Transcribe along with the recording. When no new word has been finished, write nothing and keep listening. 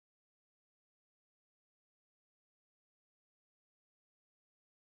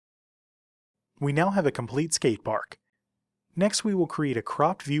We now have a complete skate park. Next we will create a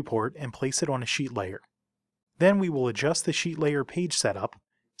cropped viewport and place it on a sheet layer. Then we will adjust the sheet layer page setup,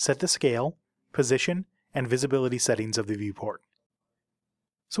 set the scale, position, and visibility settings of the viewport.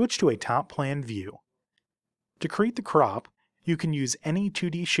 Switch to a top plan view. To create the crop, you can use any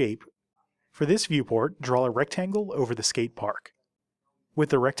 2D shape. For this viewport, draw a rectangle over the skate park. With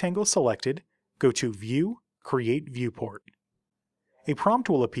the rectangle selected, go to View, Create Viewport. A prompt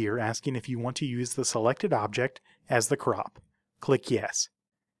will appear asking if you want to use the selected object as the crop. Click Yes.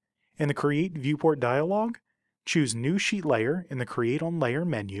 In the Create Viewport dialog, choose New Sheet Layer in the Create on Layer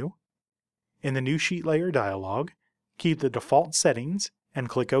menu. In the New Sheet Layer dialog, keep the default settings and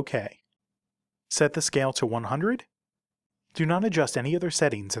click OK. Set the scale to 100. Do not adjust any other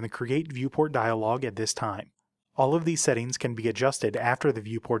settings in the Create Viewport dialog at this time. All of these settings can be adjusted after the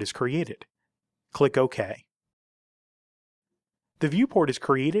viewport is created. Click OK. The viewport is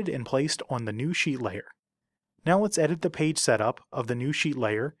created and placed on the new sheet layer. Now let's edit the page setup of the new sheet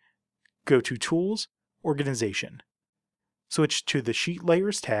layer. Go to Tools, Organization. Switch to the Sheet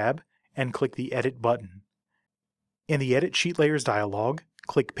Layers tab and click the Edit button. In the Edit Sheet Layers dialog,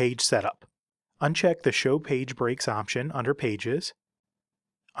 click Page Setup. Uncheck the Show Page Breaks option under Pages.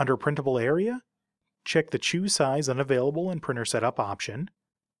 Under Printable Area, check the Choose Size Unavailable in Printer Setup option,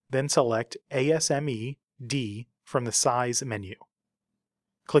 then select ASME D from the Size menu.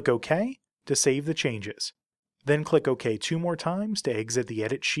 Click OK to save the changes. Then click OK 2 more times to exit the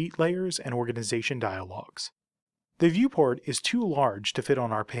Edit Sheet Layers and Organization dialogs. The viewport is too large to fit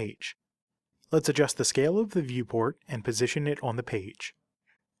on our page. Let's adjust the scale of the viewport and position it on the page.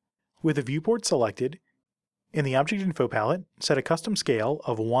 With the viewport selected, in the Object Info palette, set a custom scale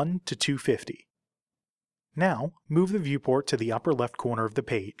of 1 to 250. Now, move the viewport to the upper left corner of the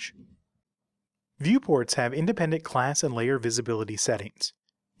page. Viewports have independent class and layer visibility settings.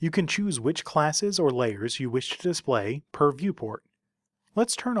 You can choose which classes or layers you wish to display per viewport.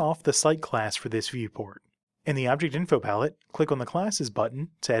 Let's turn off the Site class for this viewport. In the Object Info palette, click on the Classes button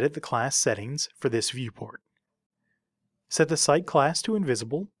to edit the class settings for this viewport. Set the Site class to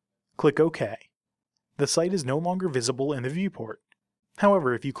Invisible. Click OK. The site is no longer visible in the viewport.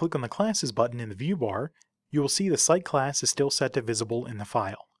 However, if you click on the Classes button in the view bar, you will see the site class is still set to visible in the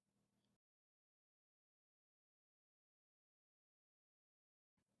file.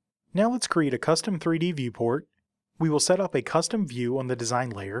 Now let's create a custom 3D viewport. We will set up a custom view on the design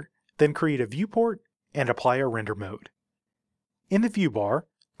layer, then create a viewport and apply a render mode. In the view bar,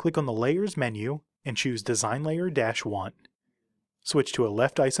 click on the Layers menu and choose Design Layer -1. Switch to a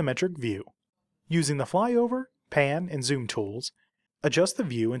left isometric view. Using the flyover, pan, and zoom tools, adjust the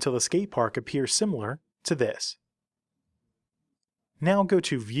view until the skate park appears similar to this. Now go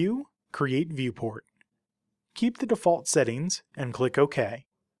to View, Create Viewport. Keep the default settings and click OK.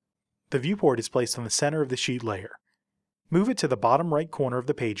 The viewport is placed on the center of the sheet layer. Move it to the bottom right corner of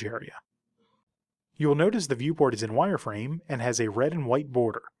the page area. You will notice the viewport is in wireframe and has a red and white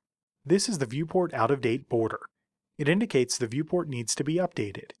border. This is the viewport out-of-date border. It indicates the viewport needs to be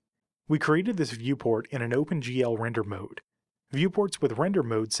updated. We created this viewport in an OpenGL render mode. Viewports with render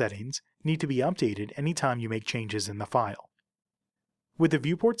mode settings need to be updated anytime you make changes in the file. With the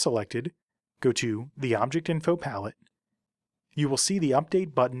viewport selected, go to the Object Info palette. You will see the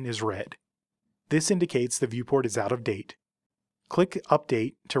Update button is red. This indicates the viewport is out of date. Click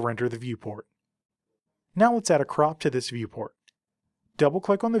Update to render the viewport. Now let's add a crop to this viewport.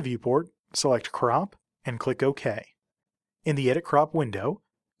 Double-click on the viewport, select Crop, and click OK. In the Edit Crop window,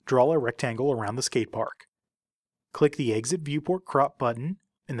 draw a rectangle around the skate park. Click the Exit Viewport Crop button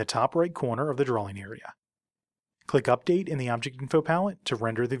in the top right corner of the drawing area. Click Update in the Object Info palette to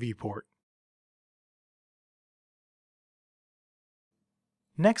render the viewport.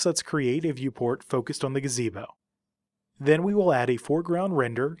 Next, let's create a viewport focused on the gazebo. Then we will add a foreground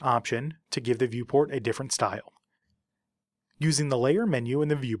render option to give the viewport a different style. Using the Layer menu in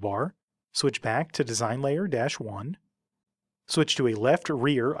the view bar, switch back to Design Layer -1, switch to a left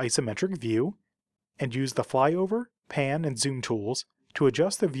rear isometric view, and use the flyover, pan, and zoom tools to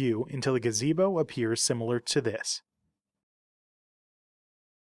adjust the view until the gazebo appears similar to this.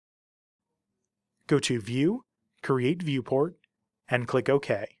 Go to View, Create Viewport, and click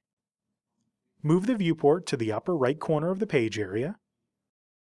OK. Move the viewport to the upper right corner of the page area.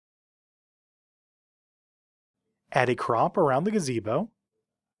 Add a crop around the gazebo.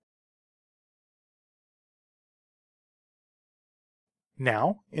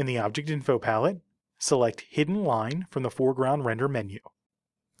 Now, in the Object Info palette, select Hidden Line from the Foreground Render menu.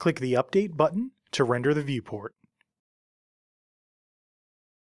 Click the Update button to render the viewport.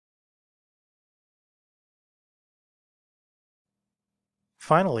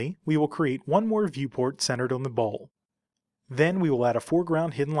 Finally, we will create one more viewport centered on the bowl. Then we will add a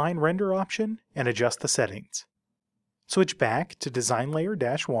foreground hidden line render option and adjust the settings. Switch back to Design Layer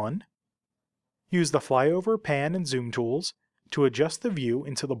 -1. Use the flyover, pan, and zoom tools to adjust the view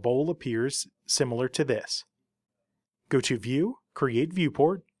until the bowl appears similar to this. Go to View, Create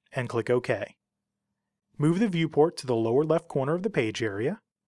Viewport, and click OK. Move the viewport to the lower left corner of the page area.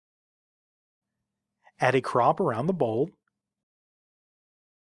 Add a crop around the bowl.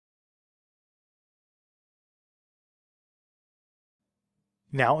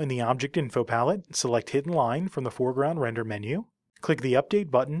 Now in the Object Info palette, select Hidden Line from the foreground render menu. Click the Update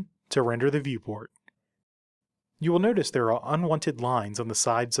button to render the viewport. You will notice there are unwanted lines on the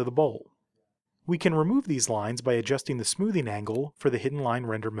sides of the bowl. We can remove these lines by adjusting the smoothing angle for the Hidden Line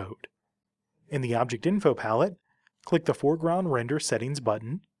render mode. In the Object Info palette, click the Foreground Render Settings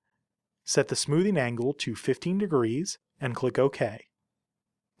button, set the smoothing angle to 15 degrees, and click OK.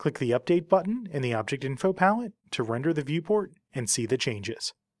 Click the Update button in the Object Info palette to render the viewport and see the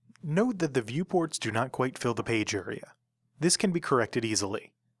changes. Note that the viewports do not quite fill the page area. This can be corrected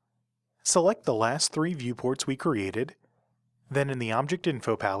easily. Select the last 3 viewports we created, then in the Object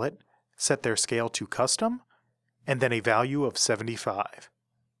Info palette, set their scale to Custom, and then a value of 75.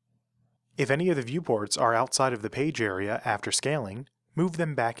 If any of the viewports are outside of the page area after scaling, move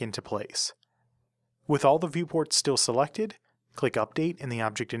them back into place. With all the viewports still selected, click Update in the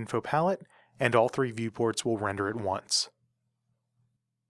Object Info palette, and all 3 viewports will render at once.